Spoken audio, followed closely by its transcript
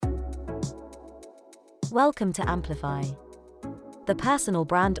Welcome to Amplify, the personal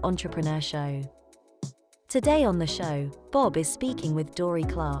brand entrepreneur show. Today on the show, Bob is speaking with Dorie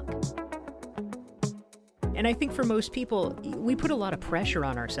Clark. And I think for most people, we put a lot of pressure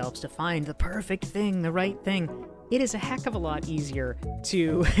on ourselves to find the perfect thing, the right thing. It is a heck of a lot easier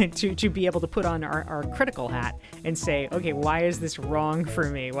to be able to put on our critical hat and say, okay, why is this wrong for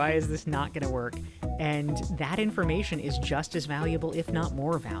me? Why is this not going to work? And that information is just as valuable, if not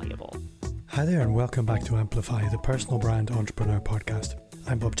more valuable. Hi there, and welcome back to Amplify, the personal brand entrepreneur podcast.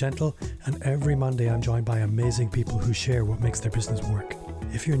 I'm Bob Gentle, and every Monday I'm joined by amazing people who share what makes their business work.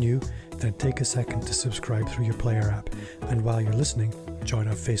 If you're new, then take a second to subscribe through your player app, and while you're listening, join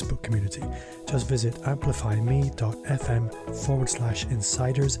our Facebook community. Just visit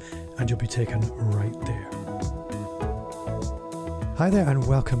amplifyme.fm/insiders and you'll be taken right there. Hi there, and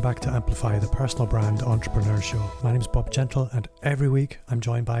welcome back to Amplify, the personal brand entrepreneur show. My name is Bob Gentle, and every week I'm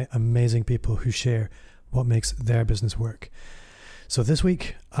joined by amazing people who share what makes their business work. So this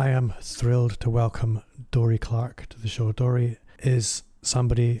week I am thrilled to welcome Dorie Clark to the show. Dorie is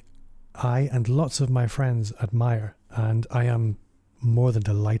somebody I and lots of my friends admire, and I am more than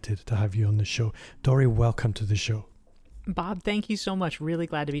delighted to have you on the show. Dorie, welcome to the show. Bob, thank you so much. Really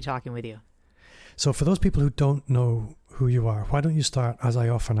glad to be talking with you. So for those people who don't know who you are, why don't you start, as I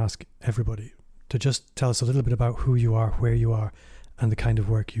often ask everybody, to just tell us a little bit about who you are, where you are, and the kind of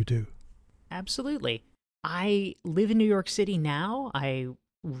work you do. Absolutely. I live in New York City now. I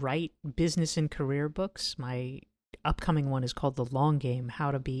write business and career books. My upcoming one is called The Long Game,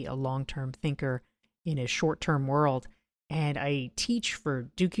 How to Be a Long-Term Thinker in a Short-Term World. And I teach for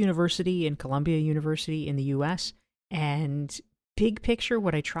Duke University and Columbia University in the US. And big picture,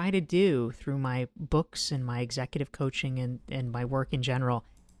 what I try to do through my books and my executive coaching and my work in general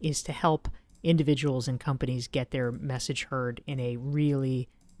is to help individuals and companies get their message heard in a really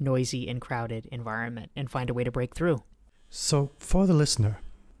noisy and crowded environment and find a way to break through. So for the listener,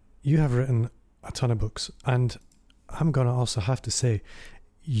 you have written a ton of books, and I'm going to also have to say,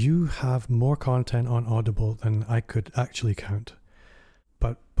 you have more content on Audible than I could actually count.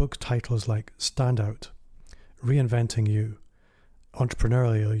 But book titles like Stand Out, Reinventing You,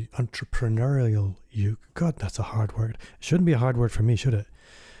 Entrepreneurial You, God, that's a hard word. It shouldn't be a hard word for me, should it?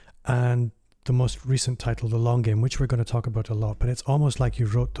 And the most recent title, The Long Game, which we're going to talk about a lot, but it's almost like you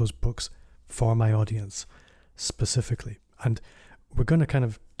wrote those books for my audience specifically. And we're going to kind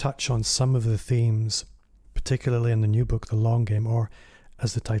of touch on some of the themes, particularly in the new book, The Long Game, or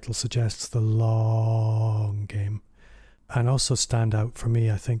as the title suggests, The Long Game. And also Stand Out, for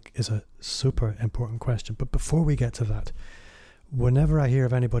me, I think, is a super important question. But before we get to that, whenever I hear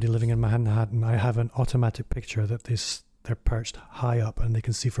of anybody living in Manhattan, I have an automatic picture that they're perched high up and they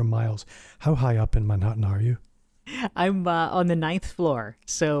can see for miles. How high up in Manhattan are you? I'm on the 9th floor.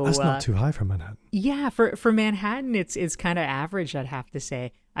 So that's not too high for Manhattan. Yeah, for Manhattan, it's kind of average, I'd have to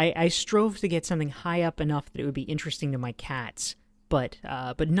say. I strove to get something high up enough that it would be interesting to my cats, but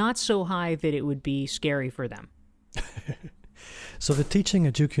not so high that it would be scary for them. So the teaching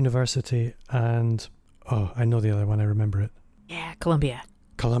at Duke University and, I know the other one, I remember it. Yeah, Columbia.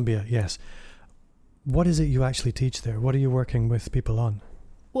 Columbia, yes. What is it you actually teach there? What are you working with people on?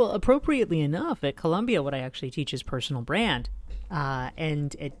 Well, appropriately enough, at Columbia, what I actually teach is personal brand.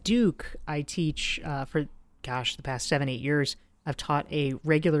 And at Duke, I teach for, the past 7-8 years, I've taught a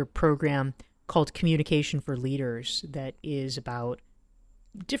regular program called Communication for Leaders that is about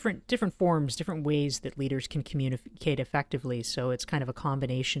different forms, different ways that leaders can communicate effectively. So it's kind of a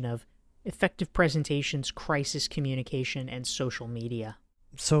combination of effective presentations, crisis communication, and social media.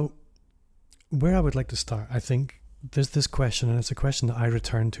 So where I would like to start, I think there's this question, and it's a question that I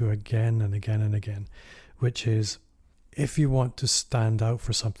return to again and again and again, which is, if you want to stand out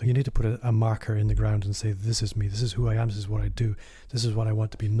for something, you need to put a marker in the ground and say, this is me, this is who I am, this is what I do, this is what I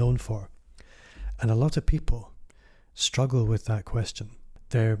want to be known for. And a lot of people struggle with that question.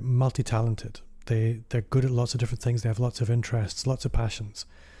 They're multi-talented. They're good at lots of different things. They have lots of interests, lots of passions.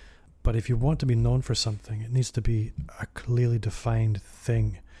 But if you want to be known for something, it needs to be a clearly defined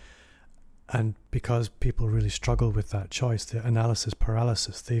thing. And because people really struggle with that choice, the analysis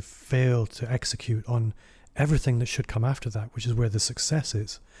paralysis, they fail to execute on everything that should come after that, which is where the success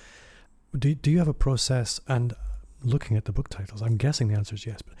is. Do you have a process? And looking at the book titles, I'm guessing the answer is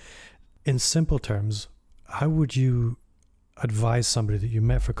yes. But in simple terms, how would you advise somebody that you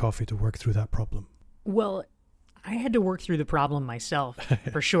met for coffee to work through that problem? Well, I had to work through the problem myself,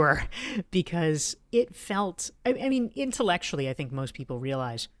 for sure, because it felt, I mean, intellectually, I think most people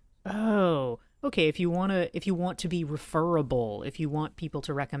realize, oh, okay, if you want to be referable, if you want people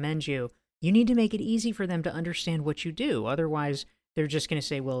to recommend you, you need to make it easy for them to understand what you do. Otherwise, they're just going to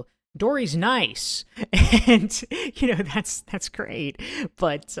say, well, Dorie's nice. And, that's great.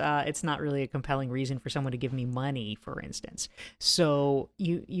 But it's not really a compelling reason for someone to give me money, for instance. So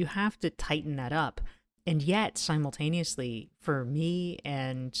you have to tighten that up. And yet, simultaneously, for me,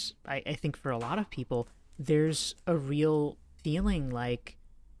 and I think for a lot of people, there's a real feeling like,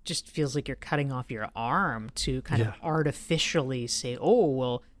 just feels like you're cutting off your arm to kind of artificially say, oh,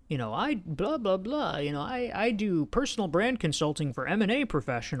 well, I blah, blah, blah, I do personal brand consulting for M&A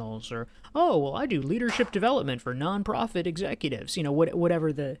professionals, or, oh, well, I do leadership development for nonprofit executives,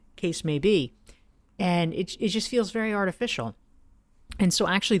 whatever the case may be. And it just feels very artificial. And so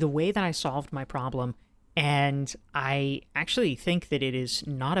actually the way that I solved my problem, and I actually think that it is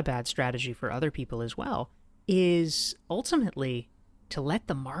not a bad strategy for other people as well, is ultimately to let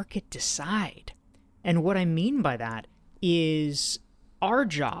the market decide. And what I mean by that is our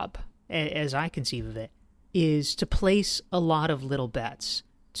job, as I conceive of it, is to place a lot of little bets,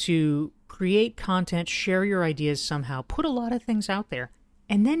 to create content, share your ideas somehow, put a lot of things out there,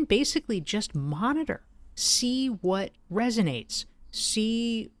 and then basically just monitor, see what resonates,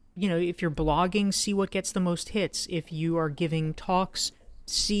 see, if you're blogging, see what gets the most hits. If you are giving talks,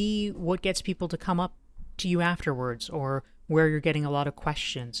 see what gets people to come up to you afterwards, or where you're getting a lot of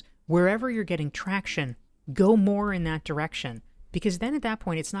questions. Wherever you're getting traction, go more in that direction. Because then at that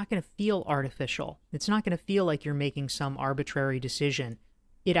point, it's not going to feel artificial. It's not going to feel like you're making some arbitrary decision.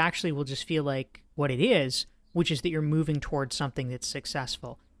 It actually will just feel like what it is, which is that you're moving towards something that's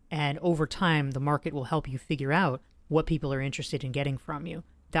successful. And over time, the market will help you figure out what people are interested in getting from you.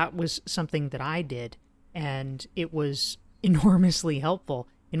 That was something that I did, and it was enormously helpful.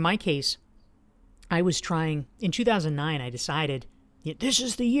 In my case, I was trying, in 2009, I decided, this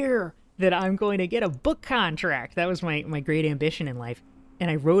is the year that I'm going to get a book contract. That was my great ambition in life. And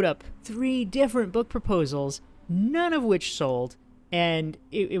I wrote up 3 different book proposals, none of which sold. And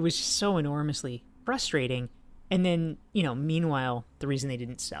it was just so enormously frustrating. And then, meanwhile, the reason they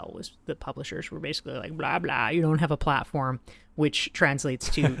didn't sell was the publishers were basically like, blah, blah, you don't have a platform, which translates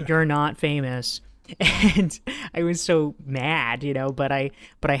to you're not famous. And I was so mad, but I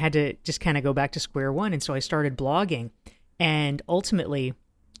had to just kind of go back to square one. And so I started blogging. And ultimately,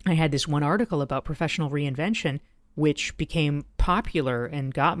 I had this one article about professional reinvention, which became popular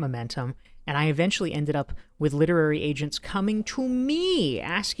and got momentum. And I eventually ended up with literary agents coming to me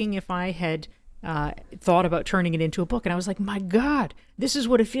asking if I had thought about turning it into a book. And I was like, my God, this is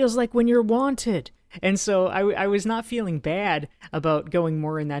what it feels like when you're wanted. And so I was not feeling bad about going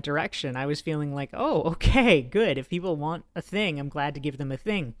more in that direction. I was feeling like, oh, okay, good. If people want a thing, I'm glad to give them a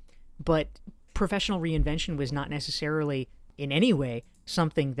thing. But professional reinvention was not necessarily in any way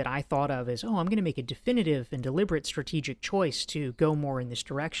something that I thought of as, oh, I'm going to make a definitive and deliberate strategic choice to go more in this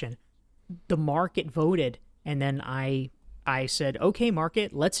direction. The market voted, and then I said, okay,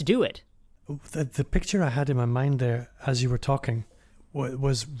 market, let's do it. The picture I had in my mind there as you were talking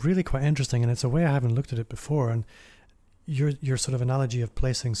was really quite interesting, and it's a way I haven't looked at it before. And your sort of analogy of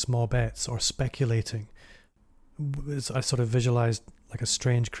placing small bets or speculating, I sort of visualized like a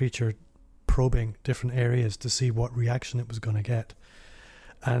strange creature probing different areas to see what reaction it was going to get.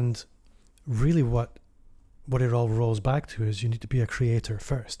 And really what it all rolls back to is you need to be a creator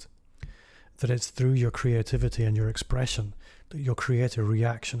first. That it's through your creativity and your expression that you'll create a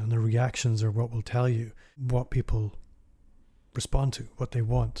reaction, and the reactions are what will tell you what people respond to, what they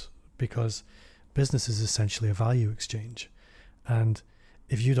want, because business is essentially a value exchange. And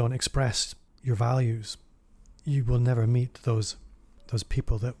if you don't express your values, you will never meet those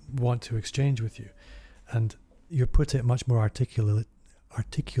people that want to exchange with you. And you put it much more articulately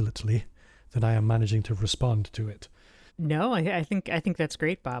than I am managing to respond to it. No, I think that's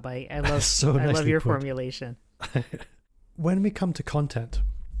great, Bob. I love so I love your put. formulation. When we come to content,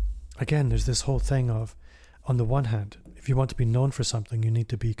 again, there's this whole thing of, on the one hand, if you want to be known for something, you need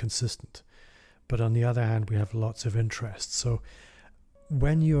to be consistent. But on the other hand, we have lots of interests. So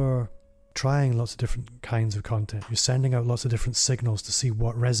when you're trying lots of different kinds of content, you're sending out lots of different signals to see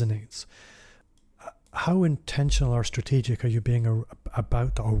what resonates. How intentional or strategic are you being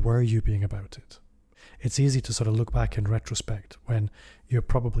about, or were you being about it? It's easy to sort of look back in retrospect when you're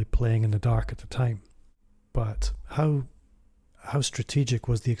probably playing in the dark at the time. But how strategic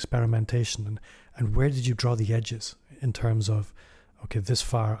was the experimentation, and where did you draw the edges in terms of, okay, this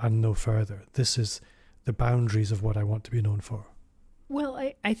far and no further? This is the boundaries of what I want to be known for. Well,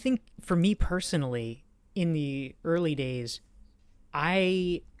 I think for me personally, in the early days,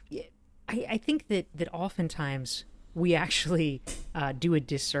 I think that oftentimes we actually do a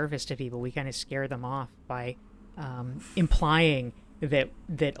disservice to people. We kind of scare them off by implying that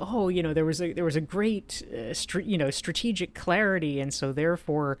oh, there was a great strategic clarity, and so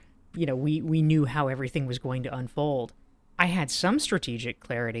therefore we knew how everything was going to unfold. I had some strategic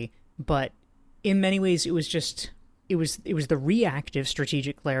clarity, but in many ways it was the reactive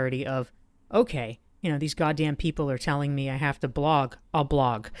strategic clarity of, okay, these goddamn people are telling me I have to blog. I'll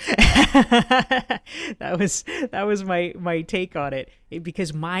blog. That was my take on it,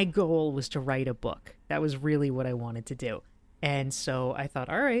 because my goal was to write a book. That was really what I wanted to do. And so I thought,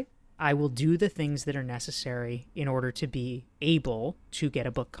 all right, I will do the things that are necessary in order to be able to get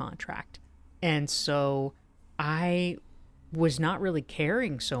a book contract. And so I was not really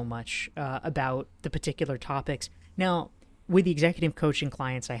caring so much about the particular topics. Now, with the executive coaching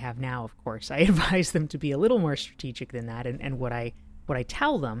clients I have now, of course, I advise them to be a little more strategic than that. And what I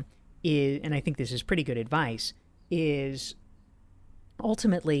tell them is, and I think this is pretty good advice, is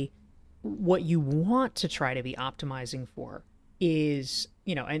ultimately what you want to try to be optimizing for is,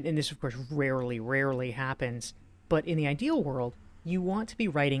 and this of course rarely happens, but in the ideal world, you want to be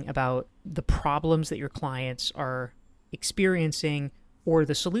writing about the problems that your clients are experiencing or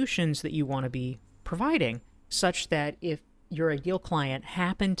the solutions that you want to be providing, such that if your ideal client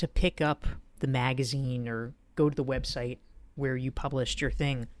happened to pick up the magazine or go to the website where you published your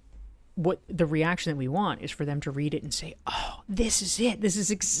thing, what the reaction that we want is for them to read it and say, oh, this is it. This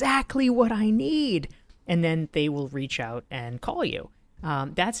is exactly what I need. And then they will reach out and call you.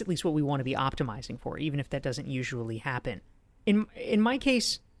 That's at least what we want to be optimizing for, even if that doesn't usually happen. In my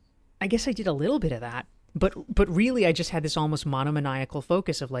case, I guess I did a little bit of that, but really I just had this almost monomaniacal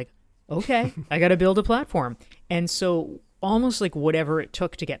focus of like, okay, I got to build a platform. And so almost like whatever it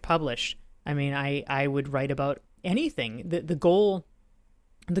took to get published. I mean, I would write about anything. The goal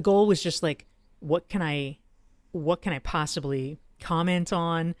was just like, what can I possibly comment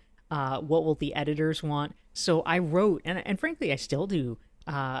on? What will the editors want? So I wrote, and frankly, I still do,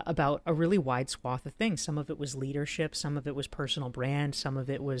 about a really wide swath of things. Some of it was leadership, some of it was personal brand, some of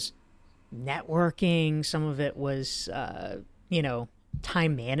it was networking, some of it was,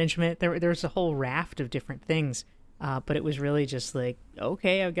 time management. There's a whole raft of different things. But it was really just like,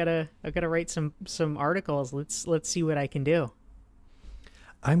 okay, I've got to write some articles. Let's see what I can do.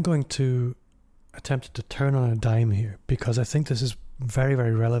 I'm going to attempt to turn on a dime here, because I think this is very,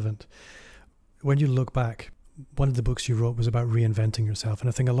 very relevant. When you look back, one of the books you wrote was about reinventing yourself. And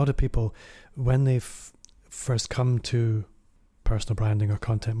I think a lot of people, when they've first come to personal branding or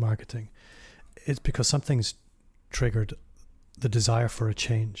content marketing, it's because something's triggered the desire for a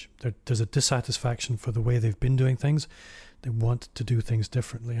change. There's a dissatisfaction for the way they've been doing things. They want to do things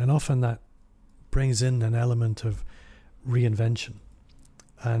differently. And often that brings in an element of reinvention.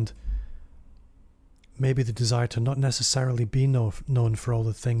 And maybe the desire to not necessarily be known for all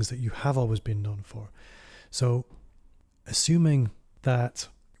the things that you have always been known for. So assuming that,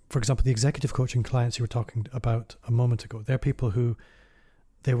 for example, the executive coaching clients you were talking about a moment ago, they're people who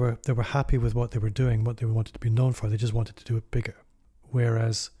they were happy with what they were doing, what they wanted to be known for. They just wanted to do it bigger.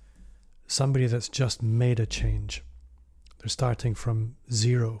 Whereas somebody that's just made a change, they're starting from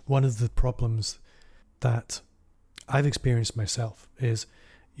zero. One of the problems that I've experienced myself is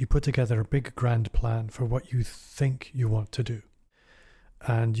you put together a big grand plan for what you think you want to do.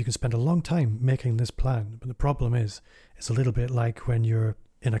 And you can spend a long time making this plan. But the problem is, it's a little bit like when you're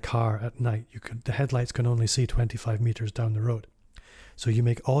in a car at night. The headlights can only see 25 meters down the road. So you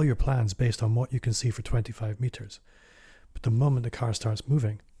make all your plans based on what you can see for 25 meters. But the moment the car starts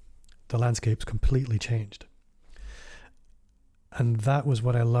moving, the landscape's completely changed. And that was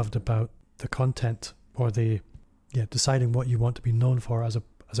what I loved about the content, or deciding what you want to be known for as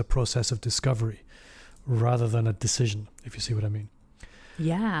a process of discovery rather than a decision, if you see what I mean.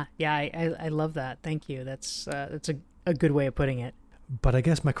 Yeah, I love that. Thank you. That's a good way of putting it. But I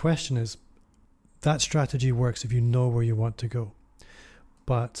guess my question is, that strategy works if you know where you want to go.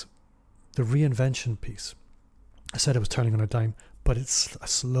 But the reinvention piece, I said I was turning on a dime, but it's a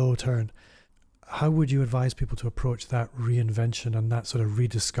slow turn. How would you advise people to approach that reinvention and that sort of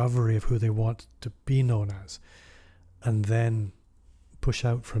rediscovery of who they want to be known as, and then push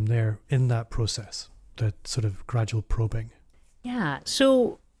out from there in that process, that sort of gradual probing? Yeah,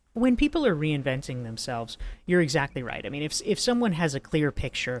 so when people are reinventing themselves, you're exactly right. I mean, if someone has a clear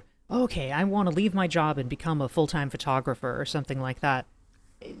picture, okay, I want to leave my job and become a full-time photographer or something like that,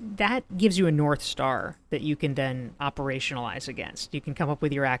 that gives you a North Star that you can then operationalize against. You can come up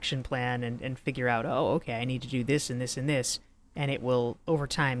with your action plan and figure out, oh, okay, I need to do this and this and this, and it will, over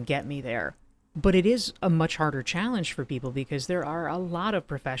time, get me there. But it is a much harder challenge for people because there are a lot of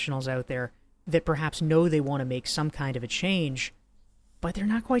professionals out there that perhaps know they want to make some kind of a change, but they're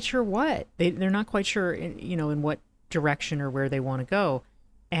not quite sure what. They're not quite sure, in what direction or where they want to go.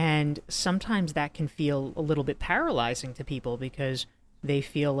 And sometimes that can feel a little bit paralyzing to people because, they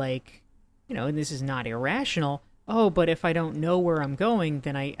feel like, and this is not irrational, oh, but if I don't know where I'm going,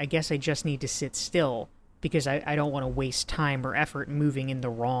 then I guess I just need to sit still because I don't want to waste time or effort moving in the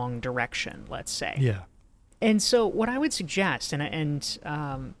wrong direction, let's say. Yeah. And so what I would suggest, and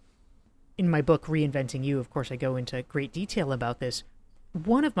in my book, Reinventing You, of course, I go into great detail about this.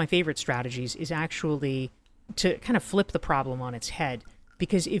 One of my favorite strategies is actually to kind of flip the problem on its head.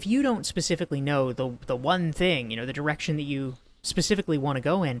 Because if you don't specifically know the one thing, the direction that you specifically want to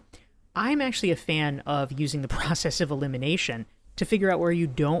go in, I'm actually a fan of using the process of elimination to figure out where you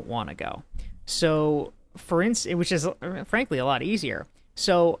don't want to go. So, for instance, which is frankly a lot easier.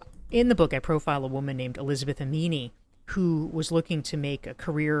 So, in the book, I profile a woman named Elizabeth Amini who was looking to make a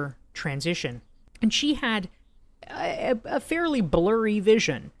career transition. And she had a fairly blurry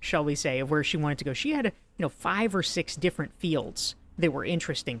vision, shall we say, of where she wanted to go. She had, 5 or 6 different fields that were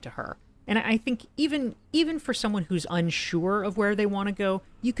interesting to her. And I think even for someone who's unsure of where they want to go,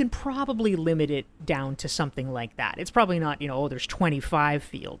 you can probably limit it down to something like that. It's probably not, there's 25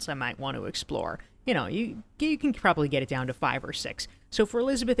 fields I might want to explore. You can probably get it down to 5 or 6. So for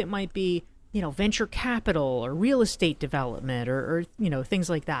Elizabeth, it might be, venture capital or real estate development or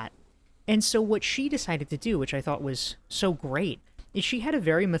things like that. And so what she decided to do, which I thought was so great, is she had a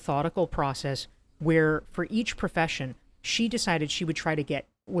very methodical process where for each profession, she decided she would try to get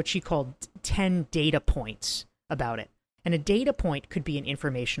what she called 10 data points about it. And a data point could be an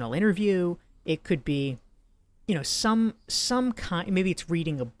informational interview. It could be, some kind, maybe it's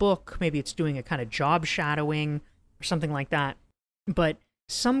reading a book, maybe it's doing a kind of job shadowing or something like that. But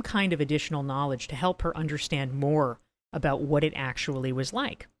some kind of additional knowledge to help her understand more about what it actually was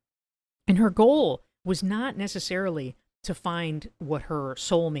like. And her goal was not necessarily to find what her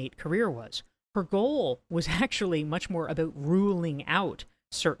soulmate career was. Her goal was actually much more about ruling out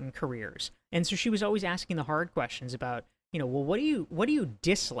certain careers. And so she was always asking the hard questions about, what do you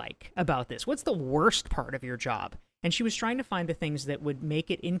dislike about this? What's the worst part of your job? And she was trying to find the things that would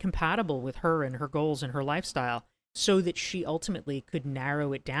make it incompatible with her and her goals and her lifestyle so that she ultimately could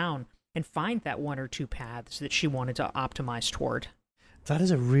narrow it down and find that 1 or 2 paths that she wanted to optimize toward. That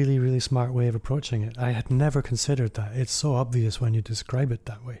is a really, really smart way of approaching it. I had never considered that. It's so obvious when you describe it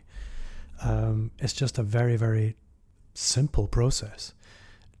that way. It's just a very, very simple process.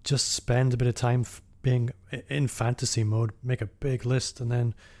 Just spend a bit of time being in fantasy mode, make a big list, and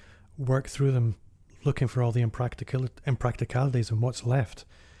then work through them, looking for all the impracticalities and what's left.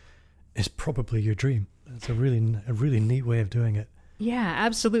 Is probably your dream. It's a really neat way of doing it. Yeah,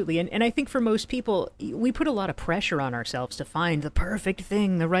 absolutely. And I think for most people, we put a lot of pressure on ourselves to find the perfect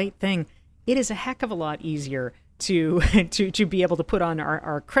thing, the right thing. It is a heck of a lot easier to be able to put on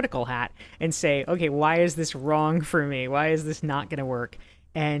our critical hat and say, okay, why is this wrong for me? Why is this not going to work?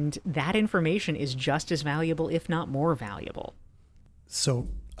 And that information is just as valuable, if not more valuable. So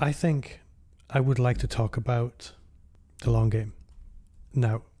I think I would like to talk about the long game.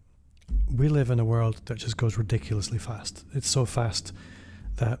 Now, we live in a world that just goes ridiculously fast. It's so fast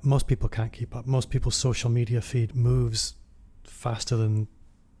that most people can't keep up. Most people's social media feed moves faster than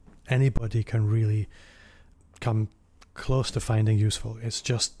anybody can really come close to finding useful. It's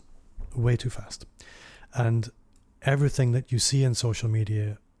just way too fast. And everything that you see in social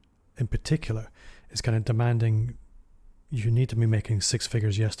media in particular is kind of demanding you need to be making 6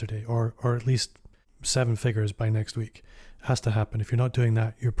 figures yesterday or at least 7 figures by next week. It has to happen. If you're not doing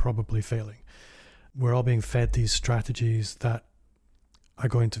that, you're probably failing. We're all being fed these strategies that are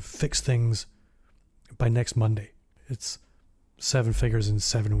going to fix things by next Monday. It's 7 figures in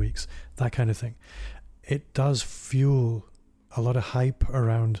 7 weeks, that kind of thing. It does fuel a lot of hype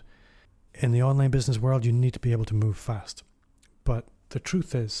around. In the online business world, you need to be able to move fast. But the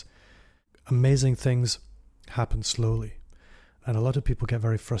truth is, amazing things happen slowly. And a lot of people get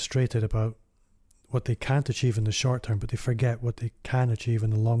very frustrated about what they can't achieve in the short term, but they forget what they can achieve in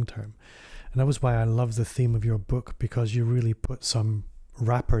the long term. And that was why I love the theme of your book, because you really put some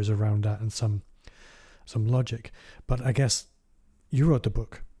wrappers around that and some logic. But I guess you wrote the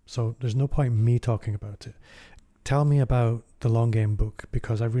book, so there's no point me talking about it. Tell me about the Long Game book,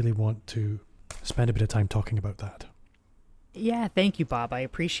 because I really want to spend a bit of time talking about that. Yeah, thank you, Bob. I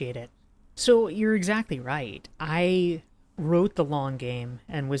appreciate it. So you're exactly right. I wrote The Long Game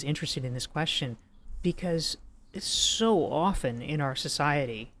and was interested in this question because so often in our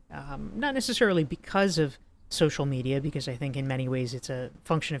society, not necessarily because of social media, because I think in many ways it's a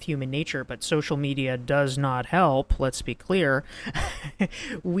function of human nature, but social media does not help, let's be clear.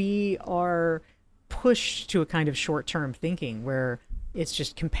 We are pushed to a kind of short-term thinking where it's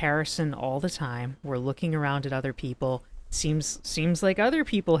just comparison all the time. We're looking around at other people. Seems like other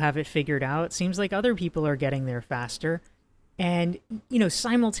people have it figured out. Seems like other people are getting there faster. And,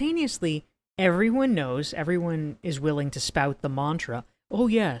 simultaneously, everyone knows, everyone is willing to spout the mantra, oh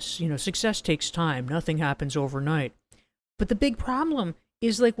yes, success takes time, nothing happens overnight. But the big problem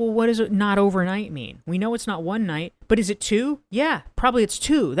is like, well, what does it not overnight mean? We know it's not one night, but is it 2? Yeah, probably it's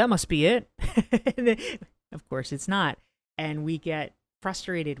 2. That must be it. Of course it's not. And we get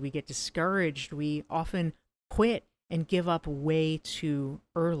frustrated, we get discouraged, we often quit and give up way too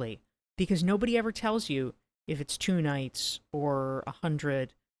early because nobody ever tells you if it's 2 nights or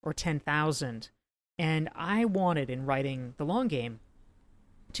 100 or 10,000. And I wanted, in writing The Long Game,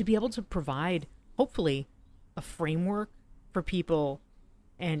 to be able to provide, hopefully, a framework for people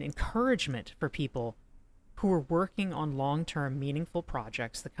and encouragement for people who are working on long-term meaningful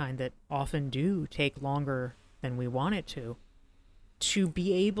projects, the kind that often do take longer than we want it to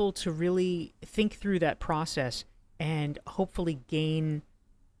be able to really think through that process and hopefully gain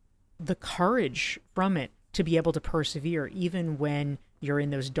the courage from it to be able to persevere even when you're in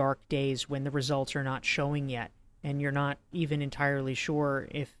those dark days when the results are not showing yet and you're not even entirely sure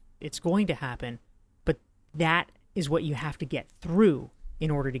if it's going to happen. But that is what you have to get through in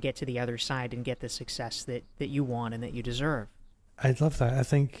order to get to the other side and get the success that you want and that you deserve. I love that. I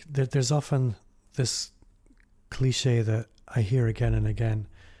think that there's often this cliche that I hear again and again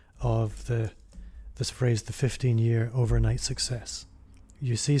of this phrase, the 15-year overnight success.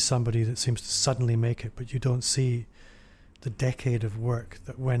 You see somebody that seems to suddenly make it, but you don't see the decade of work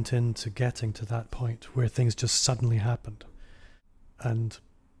that went into getting to that point where things just suddenly happened. And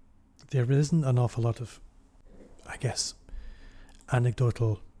there isn't an awful lot of, I guess,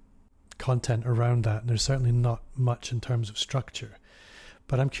 anecdotal content around that, and there's certainly not much in terms of structure.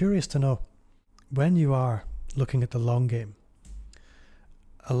 But I'm curious to know, when you are looking at the long game,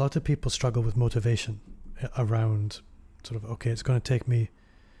 a lot of people struggle with motivation around sort of, okay, it's going to take me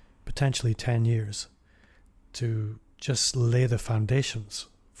potentially 10 years to just lay the foundations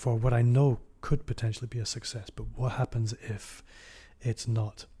for what I know could potentially be a success, but what happens if it's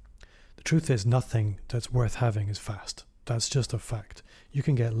not? The truth is, nothing that's worth having is fast. That's just a fact. You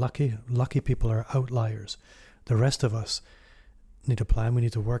can get lucky. Lucky people are outliers. The rest of us need a plan. We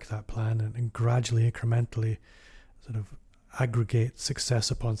need to work that plan and gradually, incrementally sort of aggregate success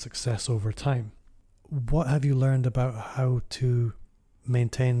upon success over time. What have you learned about how to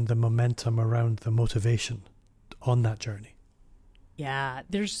maintain the momentum around the motivation on that journey? Yeah,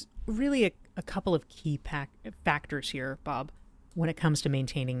 there's really a couple of key factors here, Bob, when it comes to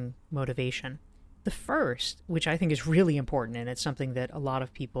maintaining motivation. The first, which I think is really important, and it's something that a lot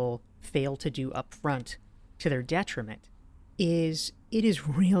of people fail to do up front to their detriment, is it is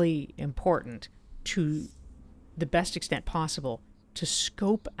really important to the best extent possible to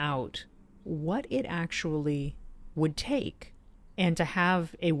scope out what it actually would take and to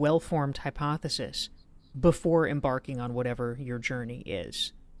have a well-formed hypothesis before embarking on whatever your journey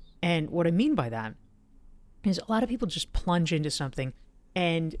is. And what I mean by that is a lot of people just plunge into something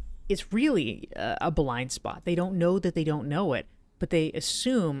and it's really a blind spot. They don't know that they don't know it, but they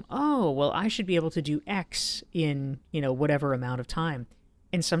assume, oh, well, I should be able to do X in, whatever amount of time.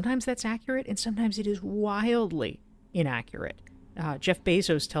 And sometimes that's accurate, and sometimes it is wildly inaccurate. Jeff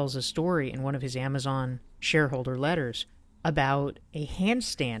Bezos tells a story in one of his Amazon shareholder letters about a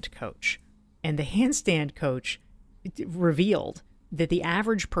handstand coach. And the handstand coach revealed that the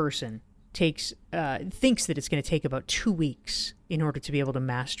average person thinks that it's going to take about 2 weeks in order to be able to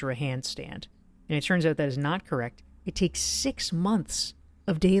master a handstand. And it turns out that is not correct. It takes 6 months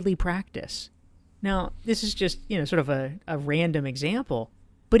of daily practice. Now, this is just, sort of a random example,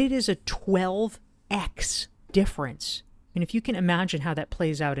 but it is a 12x difference. And if you can imagine how that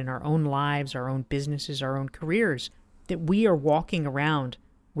plays out in our own lives, our own businesses, our own careers, that we are walking around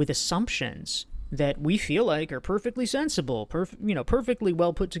with assumptions that we feel like are perfectly sensible, perfectly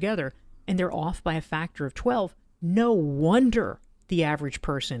well put together, and they're off by a factor of 12, no wonder the average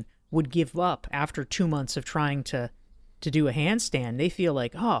person would give up after 2 months of trying to do a handstand. They feel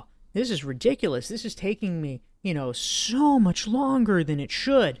like, oh, this is ridiculous. This is taking me, so much longer than it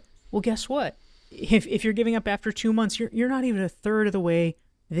should. Well, guess what? If you're giving up after 2 months, you're not even a third of the way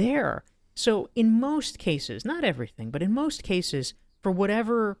there. So in most cases, not everything, but in most cases, for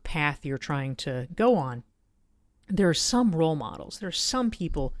whatever path you're trying to go on, there are some role models. There are some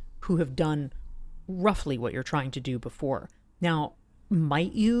people who have done roughly what you're trying to do before. Now,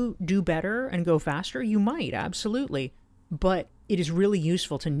 might you do better and go faster? You might, absolutely. But it is really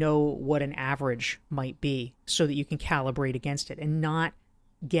useful to know what an average might be so that you can calibrate against it and not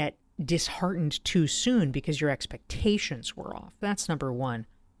get disheartened too soon because your expectations were off. That's number one.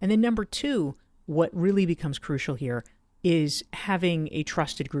 And then number two, what really becomes crucial here is having a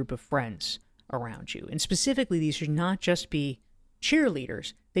trusted group of friends around you. And specifically, these should not just be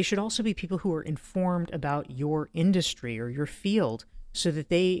cheerleaders. They should also be people who are informed about your industry or your field so that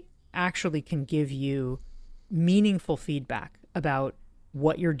they actually can give you meaningful feedback about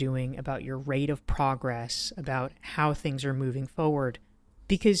what you're doing, about your rate of progress, about how things are moving forward.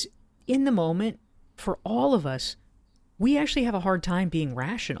 Because in the moment, for all of us, we actually have a hard time being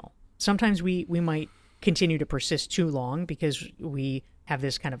rational. Sometimes we might continue to persist too long because we have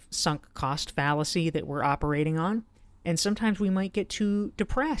this kind of sunk cost fallacy that we're operating on. And sometimes we might get too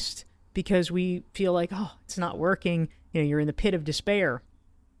depressed because we feel like, oh, it's not working. You're in the pit of despair.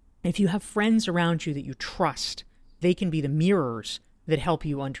 If you have friends around you that you trust, they can be the mirrors that help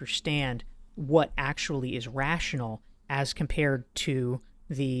you understand what actually is rational as compared to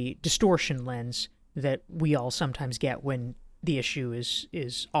the distortion lens that we all sometimes get when the issue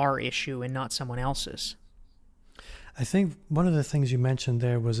is our issue and not someone else's. I think one of the things you mentioned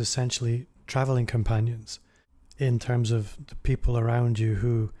there was essentially traveling companions in terms of the people around you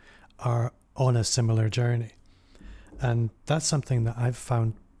who are on a similar journey. And that's something that I've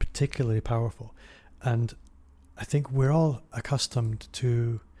found particularly powerful. And I think we're all accustomed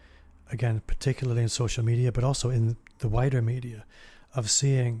to, again, particularly in social media, but also in the wider media, of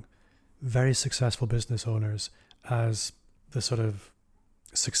seeing very successful business owners as the sort of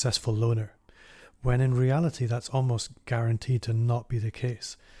successful loner, when in reality that's almost guaranteed to not be the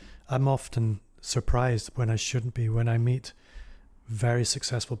case. I'm often surprised when I shouldn't be, when I meet very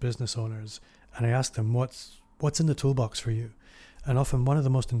successful business owners and I ask them what's in the toolbox for you. And often one of the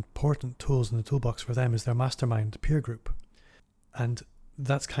most important tools in the toolbox for them is their mastermind peer group. And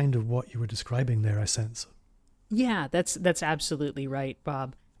that's kind of what you were describing there, I sense. Yeah, that's absolutely right,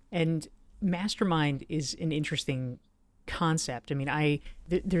 Bob. And mastermind is an interesting concept. I mean,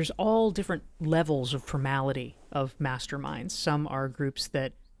 there's all different levels of formality of masterminds. Some are groups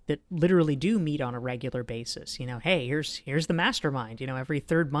that literally do meet on a regular basis. Hey, here's the mastermind, every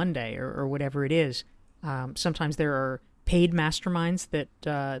third Monday or whatever it is. Sometimes there are paid masterminds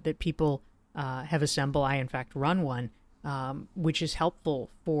that people have assembled. I, in fact, run one, which is helpful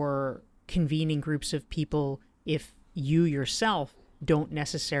for convening groups of people if you yourself don't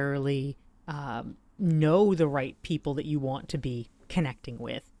necessarily know the right people that you want to be connecting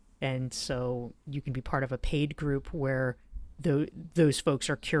with. And so you can be part of a paid group where those folks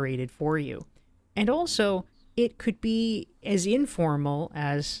are curated for you. And also, it could be as informal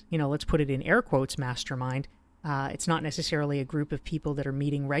as, let's put it in air quotes, mastermind. It's not necessarily a group of people that are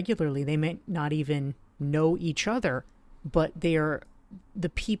meeting regularly. They may not even know each other, but they are the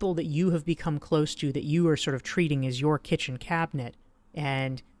people that you have become close to, that you are sort of treating as your kitchen cabinet.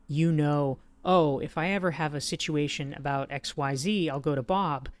 And oh, if I ever have a situation about XYZ, I'll go to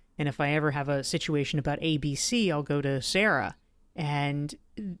Bob. And if I ever have a situation about ABC, I'll go to Sarah. And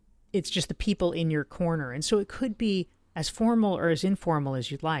it's just the people in your corner. And so it could be as formal or as informal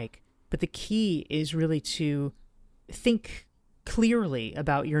as you'd like. But the key is really to think clearly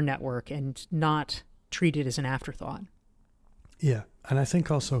about your network and not treat it as an afterthought. Yeah. And I think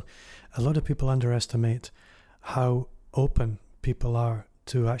also a lot of people underestimate how open people are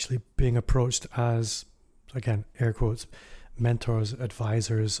to actually being approached as, again, air quotes, mentors,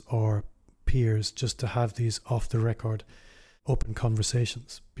 advisors, or peers, just to have these off the record open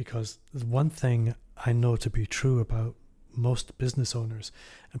conversations. Because the one thing I know to be true about most business owners,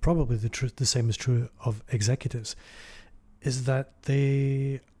 and probably the same is true of executives, is that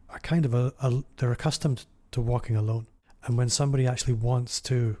they are kind of they're accustomed to walking alone. And when somebody actually wants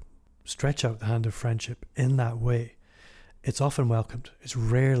to stretch out the hand of friendship in that way, it's often welcomed. It's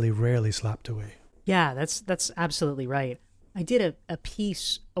rarely slapped away. Yeah, that's absolutely right. I did a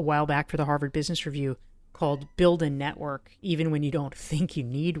piece a while back for the Harvard Business Review called Build a Network, Even When You Don't Think You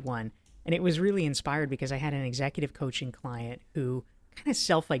Need One. And it was really inspired because I had an executive coaching client who kind of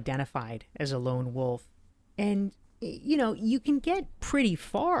self-identified as a lone wolf. And, you can get pretty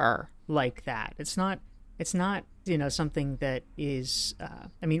far like that. It's not something that is,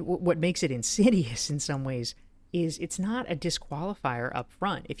 what makes it insidious in some ways is it's not a disqualifier up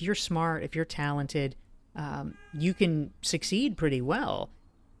front. If you're smart, if you're talented, you can succeed pretty well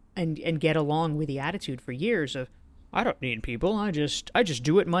and get along with the attitude for years of, I don't need people, I just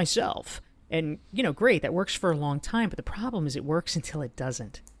do it myself. And, great, that works for a long time, but the problem is it works until it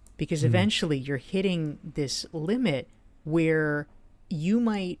doesn't. Because eventually you're hitting this limit where you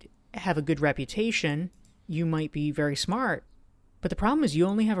might have a good reputation, you might be very smart, but the problem is you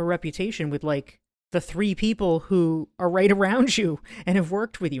only have a reputation with the 3 people who are right around you and have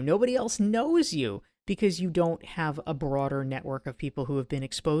worked with you. Nobody else knows you because you don't have a broader network of people who have been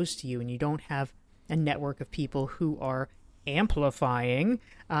exposed to you, and you don't have a network of people who are amplifying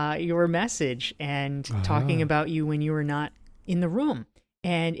your message and talking about you when you were not in the room.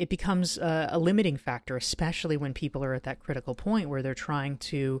 And it becomes a limiting factor, especially when people are at that critical point where they're trying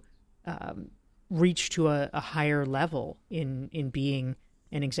to reach to a higher level in being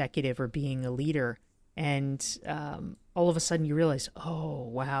an executive or being a leader. And all of a sudden you realize, oh,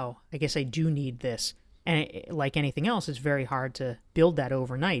 wow, I guess I do need this. And like anything else, it's very hard to build that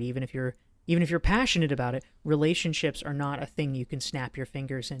overnight. Even if you're passionate about it, relationships are not a thing you can snap your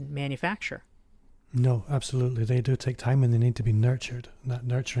fingers and manufacture. No, absolutely. They do take time and they need to be nurtured. And that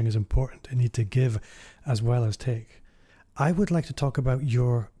nurturing is important. They need to give as well as take. I would like to talk about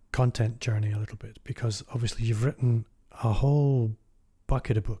your content journey a little bit, because obviously you've written a whole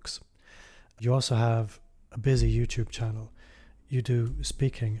bucket of books. You also have a busy YouTube channel. You do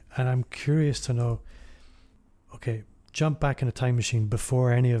speaking. And I'm curious to know, okay, jump back in a time machine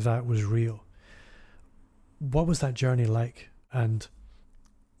before any of that was real. What was that journey like? And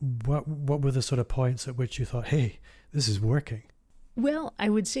what were the sort of points at which you thought, hey, this is working? Well, I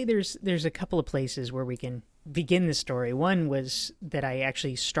would say there's a couple of places where we can begin the story. One was that I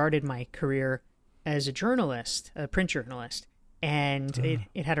actually started my career as a journalist, a print journalist, and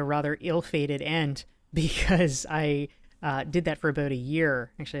it had a rather ill-fated end because I did that for about a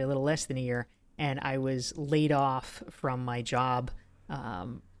year, actually a little less than a year, and I was laid off from my job.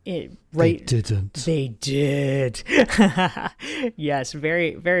 They didn't. They did. Yes,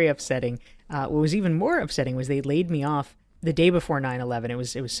 very, very upsetting. What was even more upsetting was they laid me off the day before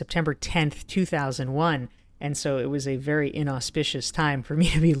 9/11. It was September 10th, 2001, and so it was a very inauspicious time for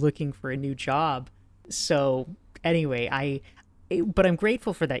me to be looking for a new job. So anyway, but I'm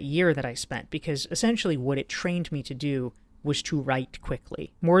grateful for that year that I spent, because essentially what it trained me to do was to write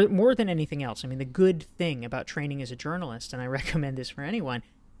quickly, more than anything else. I mean, the good thing about training as a journalist, and I recommend this for anyone,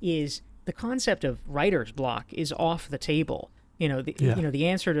 is the concept of writer's block is off the table. The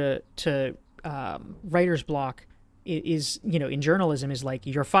answer to writer's block is, in journalism, is like,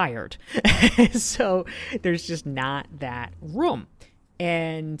 you're fired. So there's just not that room.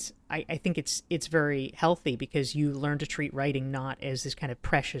 And I think it's very healthy, because you learn to treat writing not as this kind of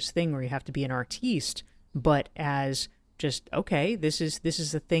precious thing where you have to be an artiste, but as just, okay, this is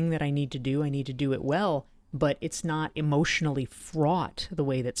the thing that I need to do. I need to do it well, but it's not emotionally fraught the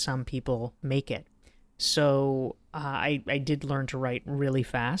way that some people make it. So I did learn to write really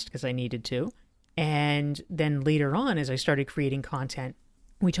fast because I needed to. And then later on, as I started creating content,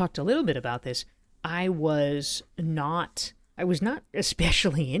 we talked a little bit about this. I was not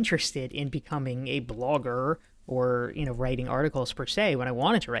especially interested in becoming a blogger or, writing articles per se. What I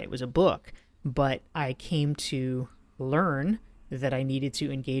wanted to write was a book, but I came to learn that I needed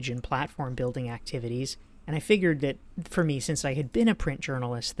to engage in platform building activities. And I figured that for me, since I had been a print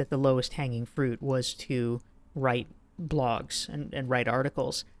journalist, that the lowest hanging fruit was to write blogs and write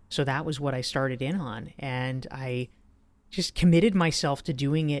articles. So that was what I started in on. And I just committed myself to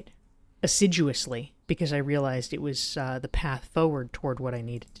doing it assiduously, because I realized it was the path forward toward what I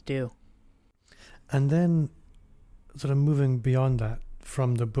needed to do. And then sort of moving beyond that,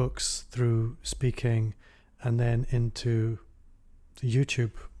 from the books through speaking and then into the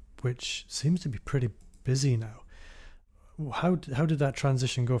YouTube, which seems to be pretty busy now. How did that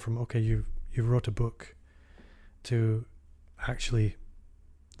transition go from, okay, you wrote a book, to actually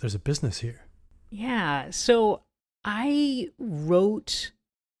there's a business here? Yeah, so I wrote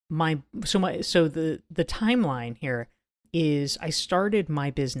the timeline here is I started my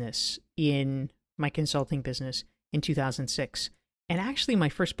business my consulting business in 2006. And actually my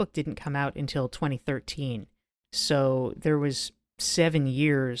first book didn't come out until 2013. So there was 7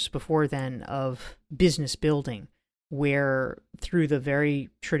 years before then of business building, where through the very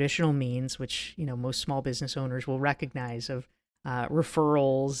traditional means, which, most small business owners will recognize, of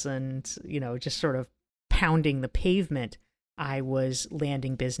referrals and, just sort of pounding the pavement, I was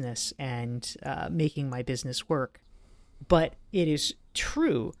landing business and making my business work. But it is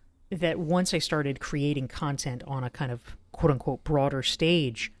true that once I started creating content on a kind of quote-unquote broader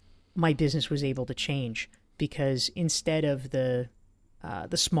stage, my business was able to change, because instead of the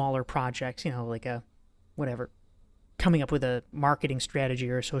smaller projects, like coming up with a marketing strategy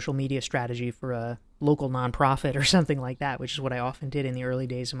or a social media strategy for a local nonprofit or something like that, which is what I often did in the early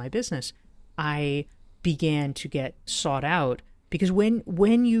days of my business, I began to get sought out, because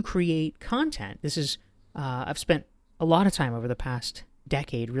when you create content, this is I've spent a lot of time over the past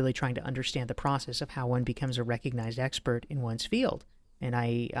decade really trying to understand the process of how one becomes a recognized expert in one's field. And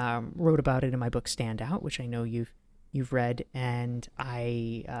I wrote about it in my book Stand Out, which I know you've read, and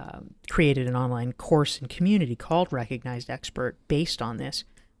I created an online course and community called Recognized Expert based on this.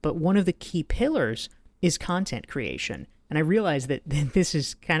 But one of the key pillars is content creation. And I realized that this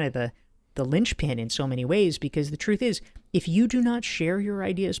is kind of the linchpin in so many ways, because the truth is, if you do not share your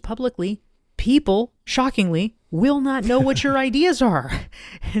ideas publicly, people, shockingly, will not know what your ideas are.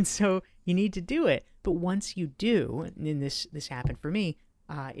 And so you need to do it. But once you do, and this happened for me,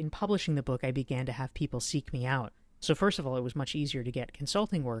 in publishing the book, I began to have people seek me out. So first of all, it was much easier to get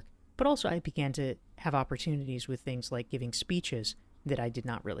consulting work, but also I began to have opportunities with things like giving speeches that I did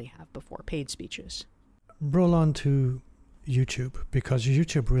not really have before, paid speeches. Roll on to YouTube, because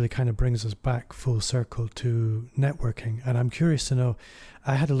YouTube really kind of brings us back full circle to networking. And I'm curious to know,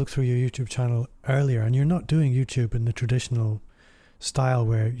 I had a look through your YouTube channel earlier, and you're not doing YouTube in the traditional style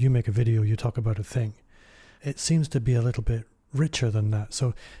where you make a video, you talk about a thing. It seems to be a little bit richer than that.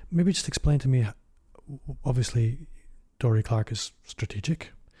 So maybe just explain to me, obviously Dorie Clark is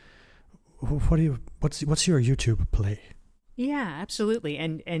strategic. What's your YouTube play? Yeah, absolutely.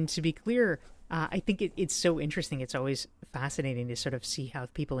 And to be clear, I think it's so interesting. It's always fascinating to sort of see how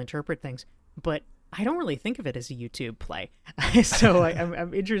people interpret things, but I don't really think of it as a YouTube play. So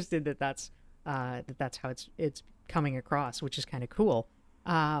I'm interested that's how it's coming across, which is kind of cool.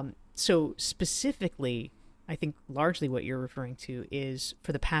 So specifically, I think largely what you're referring to is,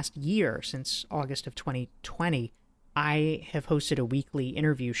 for the past year, since August of 2020, I have hosted a weekly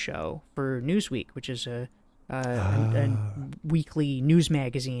interview show for Newsweek, which is a weekly news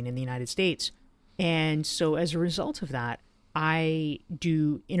magazine in the United States. And so as a result of that, I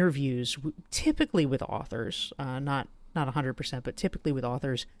do interviews typically with authors, not 100%, but typically with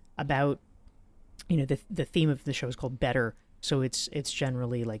authors about, the theme of the show is called Better. So it's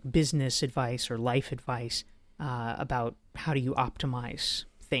generally like business advice or life advice about how do you optimize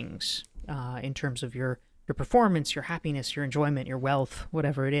things in terms of your performance, your happiness, your enjoyment, your wealth,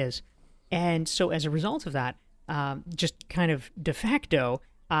 whatever it is. And so as a result of that, just kind of de facto,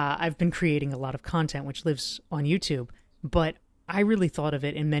 I've been creating a lot of content which lives on YouTube, but I really thought of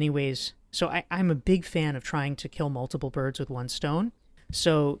it in many ways. So I'm a big fan of trying to kill multiple birds with one stone.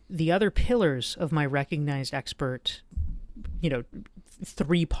 So the other pillars of my recognized expert,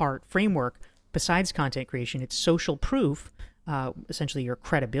 3-part framework, besides content creation, it's social proof, essentially your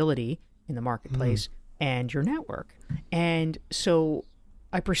credibility in the marketplace, and your network. And so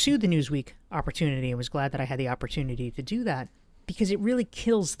I pursued the Newsweek opportunity and was glad that I had the opportunity to do that, because it really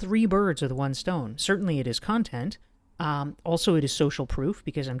kills 3 birds with one stone. Certainly it is content. Also, it is social proof,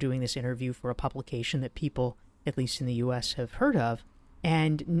 because I'm doing this interview for a publication that people, at least in the US, have heard of.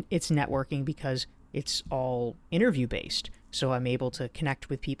 And it's networking, because it's all interview-based. So I'm able to connect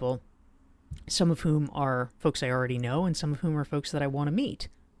with people, some of whom are folks I already know, and some of whom are folks that I want to meet.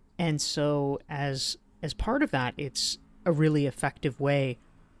 And so as part of that, it's a really effective way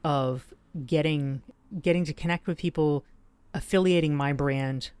of getting to connect with people, affiliating my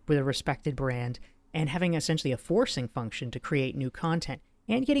brand with a respected brand, and having essentially a forcing function to create new content,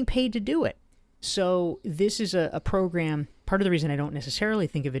 and getting paid to do it. So this is a program. Part of the reason I don't necessarily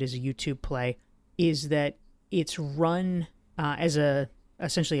think of it as a YouTube play is that it's run as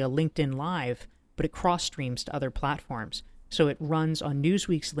essentially a LinkedIn Live, but it cross-streams to other platforms. So it runs on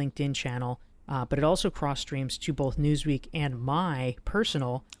Newsweek's LinkedIn channel, but it also cross-streams to both Newsweek and my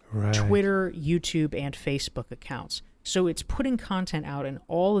personal Twitter, YouTube, and Facebook accounts. So it's putting content out in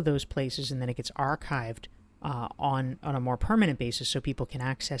all of those places, and then it gets archived on a more permanent basis so people can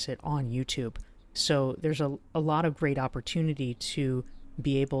access it on YouTube. So there's a lot of great opportunity to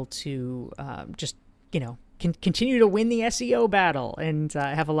be able to just, continue to win the SEO battle and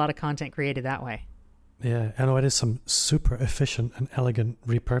have a lot of content created that way. Yeah, I know it is some super efficient and elegant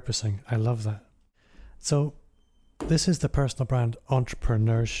repurposing. I love that. So this is the Personal Brand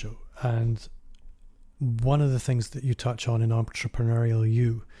Entrepreneurs Show, and one of the things that you touch on in Entrepreneurial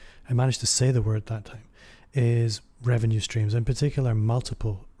You, I managed to say the word that time, is revenue streams, in particular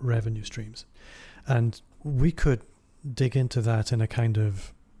multiple revenue streams. And we could dig into that in a kind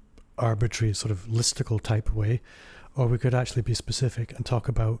of arbitrary sort of listicle type way, or we could actually be specific and talk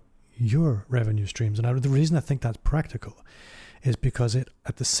about your revenue streams. And the reason I think that's practical is because it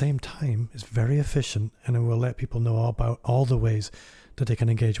at the same time is very efficient, and it will let people know about all the ways that they can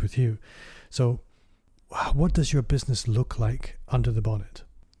engage with you. So what does your business look like under the bonnet?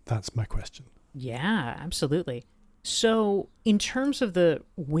 That's my question. Yeah, absolutely. So in terms of the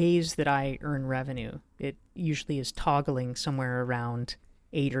ways that I earn revenue, it usually is toggling somewhere around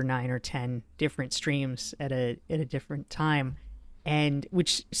 8 or 9 or 10 different streams at a different time, and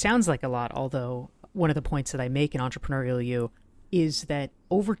which sounds like a lot, although one of the points that I make in Entrepreneurial You is that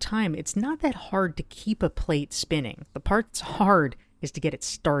over time, it's not that hard to keep a plate spinning. The part that's hard is to get it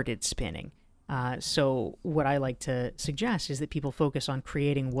started spinning. So what I like to suggest is that people focus on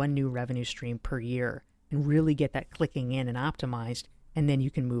creating one new revenue stream per year. and really get that clicking in and optimized, and then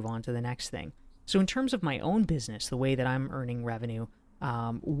you can move on to the next thing. So in terms of my own business, the way that I'm earning revenue,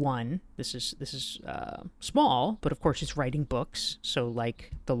 this is small, but of course it's writing books. So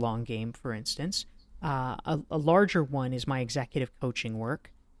like The Long Game, for instance. A larger one is my executive coaching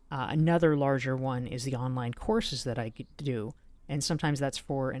work. Another larger one is the online courses that I do. And sometimes that's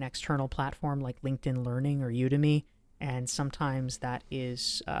for an external platform like LinkedIn Learning or Udemy. And sometimes that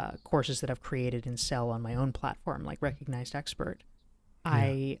is courses that I've created and sell on my own platform like Recognized Expert. Yeah.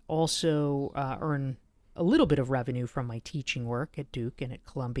 I also earn a little bit of revenue from my teaching work at Duke and at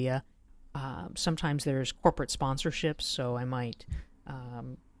Columbia. Sometimes there's corporate sponsorships, so I might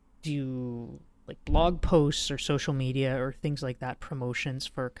do like blog posts or social media or things like that, promotions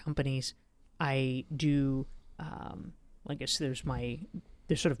for companies. I do, I guess there's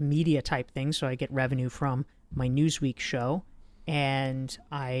sort of media type things, so I get revenue from my Newsweek show. And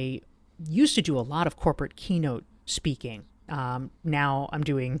I used to do a lot of corporate keynote speaking. Now I'm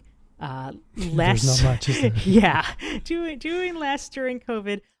doing less. There's not much, is there? Yeah, doing less during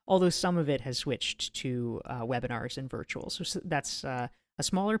COVID, although some of it has switched to webinars and virtual. So that's a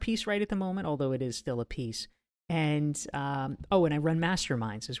smaller piece right at the moment, although it is still a piece. And and I run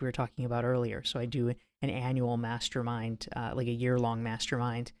masterminds, as we were talking about earlier. So I do an annual mastermind, like a year-long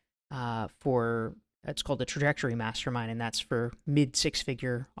mastermind it's called the Trajectory Mastermind, and that's for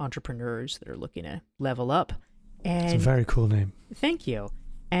mid-six-figure entrepreneurs that are looking to level up. And it's a very cool name. Thank you.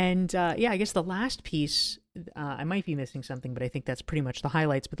 And I guess the last piece, I might be missing something, but I think that's pretty much the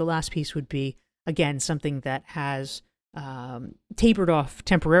highlights. But the last piece would be, again, something that has tapered off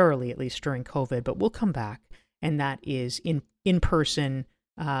temporarily, at least during COVID, but will come back. And that is in-person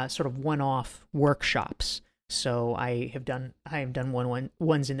sort of one-off workshops. So I have done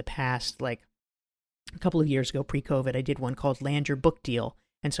ones in the past, like a couple of years ago, pre-COVID. I did one called Land Your Book Deal.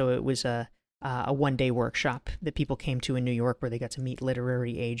 And so it was a one-day workshop that people came to in New York where they got to meet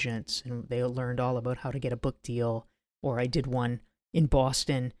literary agents and they learned all about how to get a book deal. Or I did one in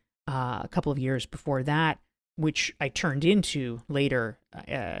Boston a couple of years before that, which I turned into later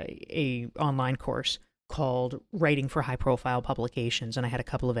a online course called Writing for High-Profile Publications. And I had a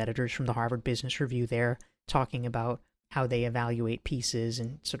couple of editors from the Harvard Business Review there talking about how they evaluate pieces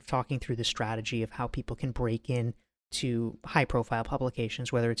and sort of talking through the strategy of how people can break in to high-profile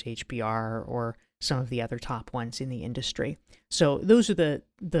publications, whether it's HBR or some of the other top ones in the industry. So those are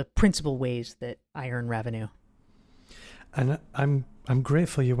the principal ways that I earn revenue. And I'm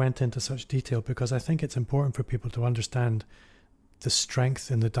grateful you went into such detail, because I think it's important for people to understand the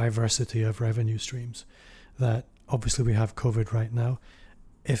strength and the diversity of revenue streams. That obviously we have COVID right now.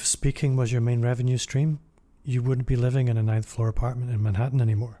 If speaking was your main revenue stream, you wouldn't be living in a 9th floor apartment in Manhattan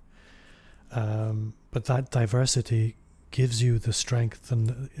anymore. But that diversity gives you the strength,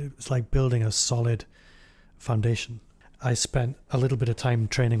 and it's like building a solid foundation. I spent a little bit of time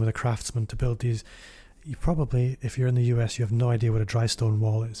training with a craftsman to build these. You probably, if you're in the US, you have no idea what a dry stone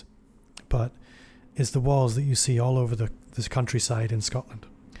wall is. But it's the walls that you see all over this countryside in Scotland.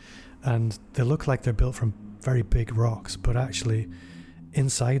 And they look like they're built from very big rocks, but actually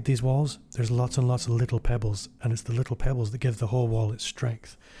inside these walls, there's lots and lots of little pebbles, and it's the little pebbles that give the whole wall its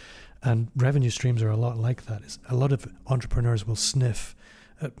strength. And revenue streams are a lot like that. A lot of entrepreneurs will sniff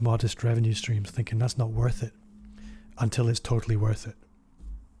at modest revenue streams thinking that's not worth it until it's totally worth it.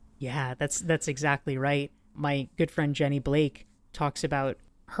 Yeah, that's exactly right. My good friend Jenny Blake talks about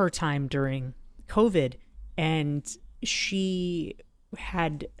her time during COVID, and she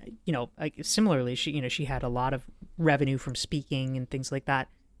had, similarly, she had a lot of revenue from speaking and things like that.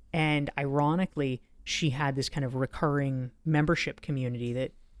 And ironically, she had this kind of recurring membership community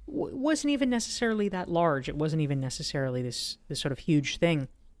that wasn't even necessarily that large. It wasn't even necessarily this sort of huge thing.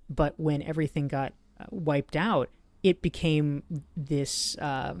 But when everything got wiped out, it became this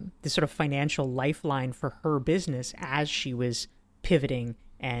sort of financial lifeline for her business as she was pivoting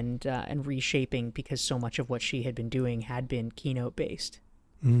and reshaping, because so much of what she had been doing had been keynote based.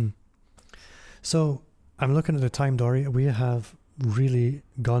 So I'm looking at the time, Dorie. We have really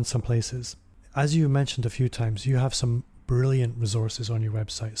gone some places. As you mentioned a few times, you have some brilliant resources on your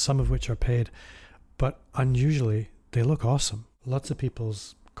website, some of which are paid, but unusually they look awesome. Lots of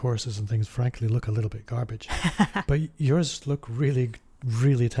people's courses and things, frankly, look a little bit garbage, but yours look really,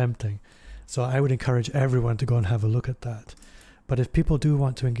 really tempting. So I would encourage everyone to go and have a look at that. But if people do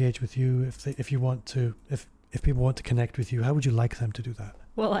want to engage with you, if people want to connect with you, how would you like them to do that?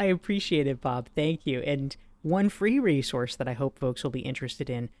 Well, I appreciate it, Bob. Thank you. And one free resource that I hope folks will be interested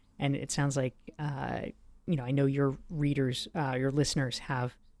in, and it sounds like, I know your readers, your listeners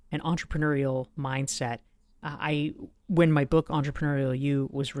have an entrepreneurial mindset. when my book Entrepreneurial You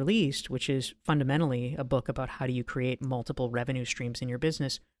was released, which is fundamentally a book about how do you create multiple revenue streams in your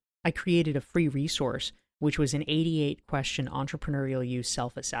business, I created a free resource, which was an 88-question Entrepreneurial You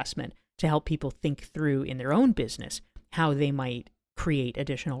self-assessment to help people think through in their own business how they might create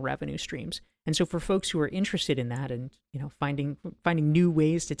additional revenue streams. And so for folks who are interested in that and, finding new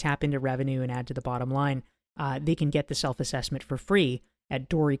ways to tap into revenue and add to the bottom line, they can get the self-assessment for free at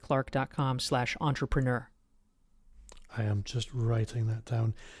dorieclark.com/entrepreneur. I am just writing that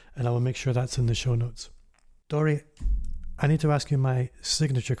down, and I will make sure that's in the show notes. Dorie, I need to ask you my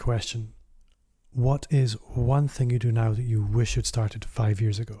signature question. What is one thing you do now that you wish you'd started 5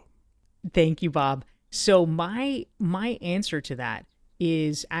 years ago? Thank you, Bob. So my answer to that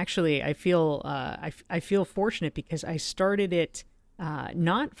is actually I feel fortunate because I started it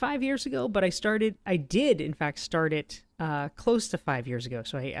not 5 years ago, but I did in fact start it close to 5 years ago.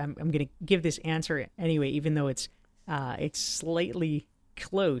 So I'm going to give this answer anyway, even though it's slightly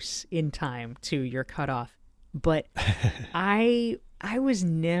close in time to your cutoff. But I was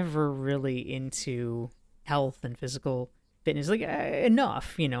never really into health and physical fitness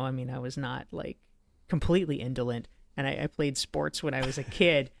enough. I was not like completely indolent, and I played sports when I was a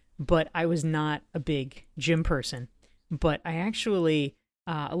kid, but I was not a big gym person. But I actually,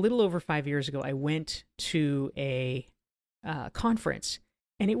 a little over 5 years ago, I went to a conference,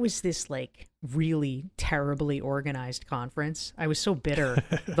 and it was this like really terribly organized conference. I was so bitter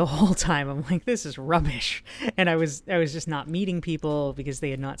the whole time. I'm like, this is rubbish. And I was just not meeting people because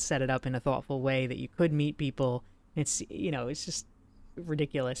they had not set it up in a thoughtful way that you could meet people. It's just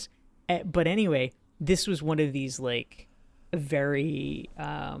ridiculous. But anyway, this was one of these like very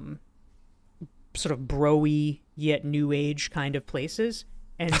sort of bro-y yet new age kind of places.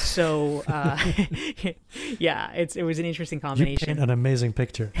 And so, yeah, it was an interesting combination. You paint an amazing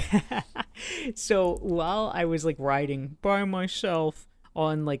picture. So while I was like riding by myself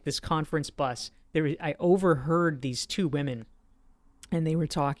on like this conference bus, I overheard these two women, and they were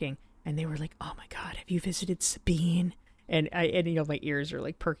talking, and they were like, "Oh my God, have you visited Sabine?" And my ears are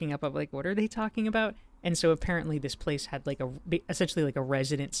like perking up. I'm like, what are they talking about? And so apparently this place had like essentially like a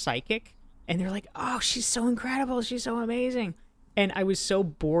resident psychic, and they're like, "Oh, she's so incredible. She's so amazing." And I was so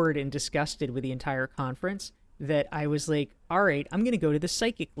bored and disgusted with the entire conference that I was like, all right, I'm going to go to the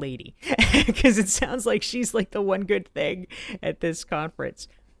psychic lady because it sounds like she's like the one good thing at this conference.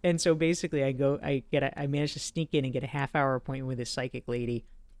 And so basically I managed to sneak in and get a half-hour appointment with this psychic lady.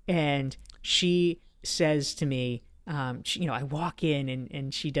 And she says to me, I walk in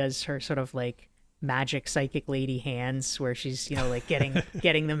and she does her sort of like magic psychic lady hands where she's, like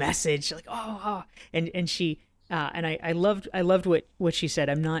getting the message like, and she, and I loved what she said.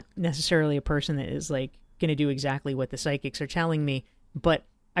 I'm not necessarily a person that is like going to do exactly what the psychics are telling me, but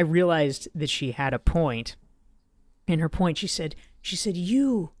I realized that she had a point. And her point, she said,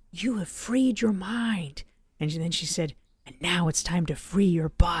 you have freed your mind. And then she said, and now it's time to free your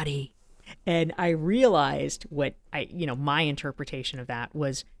body. And I realized what my interpretation of that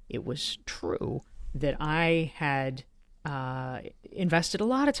was, it was true that I had invested a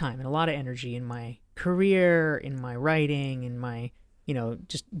lot of time and a lot of energy in my career, in my writing, in my,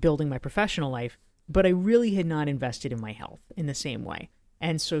 just building my professional life, but I really had not invested in my health in the same way.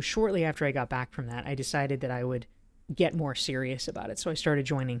 And so shortly after I got back from that, I decided that I would get more serious about it. So I started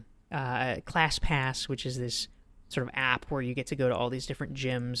joining ClassPass, which is this sort of app where you get to go to all these different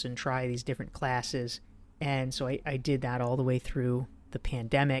gyms and try these different classes. And so I did that all the way through the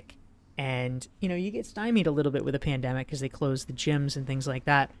pandemic. And, you get stymied a little bit with the pandemic because they closed the gyms and things like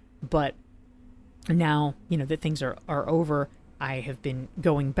that. But now, that things are over, I have been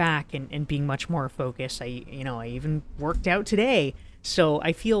going back and being much more focused. I even worked out today. So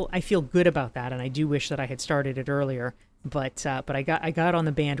I feel good about that. And I do wish that I had started it earlier, but I got on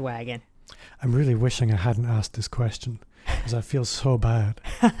the bandwagon. I'm really wishing I hadn't asked this question because I feel so bad.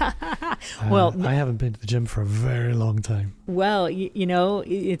 Well, I haven't been to the gym for a very long time. Well,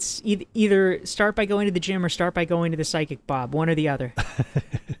 it's either start by going to the gym or start by going to the psychic, Bob, one or the other.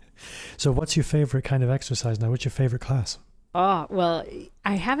 So what's your favorite kind of exercise now? What's your favorite class? Oh, well,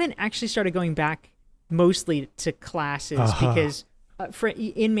 I haven't actually started going back mostly to classes because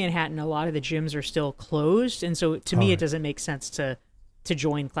in Manhattan, a lot of the gyms are still closed. And so to me, it doesn't make sense to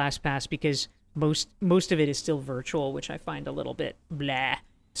join ClassPass because most of it is still virtual, which I find a little bit blah.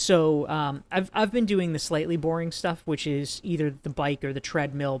 So I've been doing the slightly boring stuff, which is either the bike or the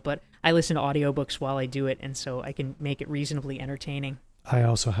treadmill, but I listen to audiobooks while I do it, and so I can make it reasonably entertaining. I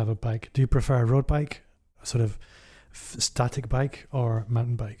also have a bike. Do you prefer a road bike, a sort of static bike, or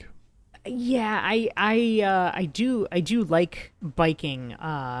mountain bike? Yeah, I do like biking,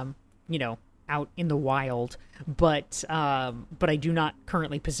 out in the wild, but I do not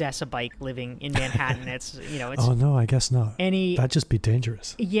currently possess a bike living in Manhattan. It's Oh no, I guess not. That'd just be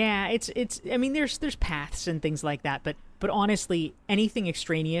dangerous. Yeah, it's I mean there's paths and things like that, but honestly, anything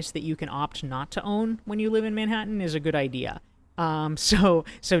extraneous that you can opt not to own when you live in Manhattan is a good idea. So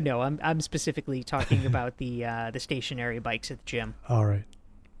no, I'm specifically talking about the stationary bikes at the gym. All right.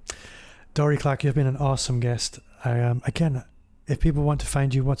 Dorie Clark, you've been an awesome guest. Again, if people want to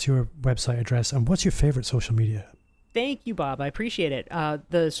find you, what's your website address and what's your favorite social media? Thank you, Bob. I appreciate it.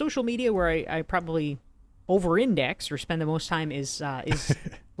 The social media where I probably over-index or spend the most time is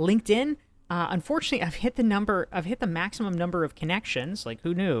LinkedIn. Unfortunately, I've hit the maximum number of connections. Like,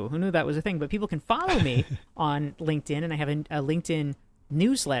 who knew that was a thing? But people can follow me on LinkedIn, and I have a LinkedIn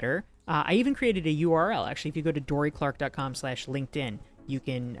newsletter. I even created a URL. Actually, if you go to dorieclark.com/LinkedIn, you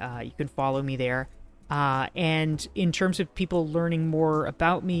can follow me there. And in terms of people learning more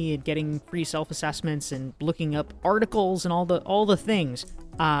about me and getting free self-assessments and looking up articles and all the things,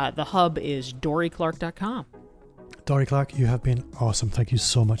 the hub is dorieclark.com. Dorie Clark, you have been awesome. Thank you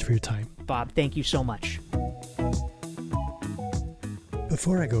so much for your time. Bob, thank you so much.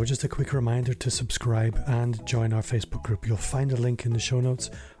 Before I go, just a quick reminder to subscribe and join our Facebook group. You'll find a link in the show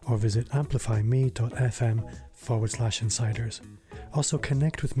notes or visit amplifyme.fm/insiders. Also,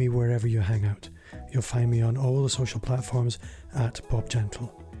 connect with me wherever you hang out. You'll find me on all the social platforms at Bob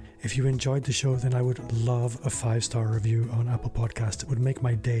Gentle. If you enjoyed the show, then I would love a 5-star review on Apple Podcasts. It would make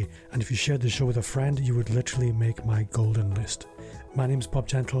my day. And if you shared the show with a friend, you would literally make my golden list. My name's Bob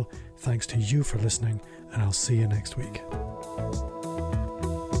Gentle. Thanks to you for listening, and I'll see you next week.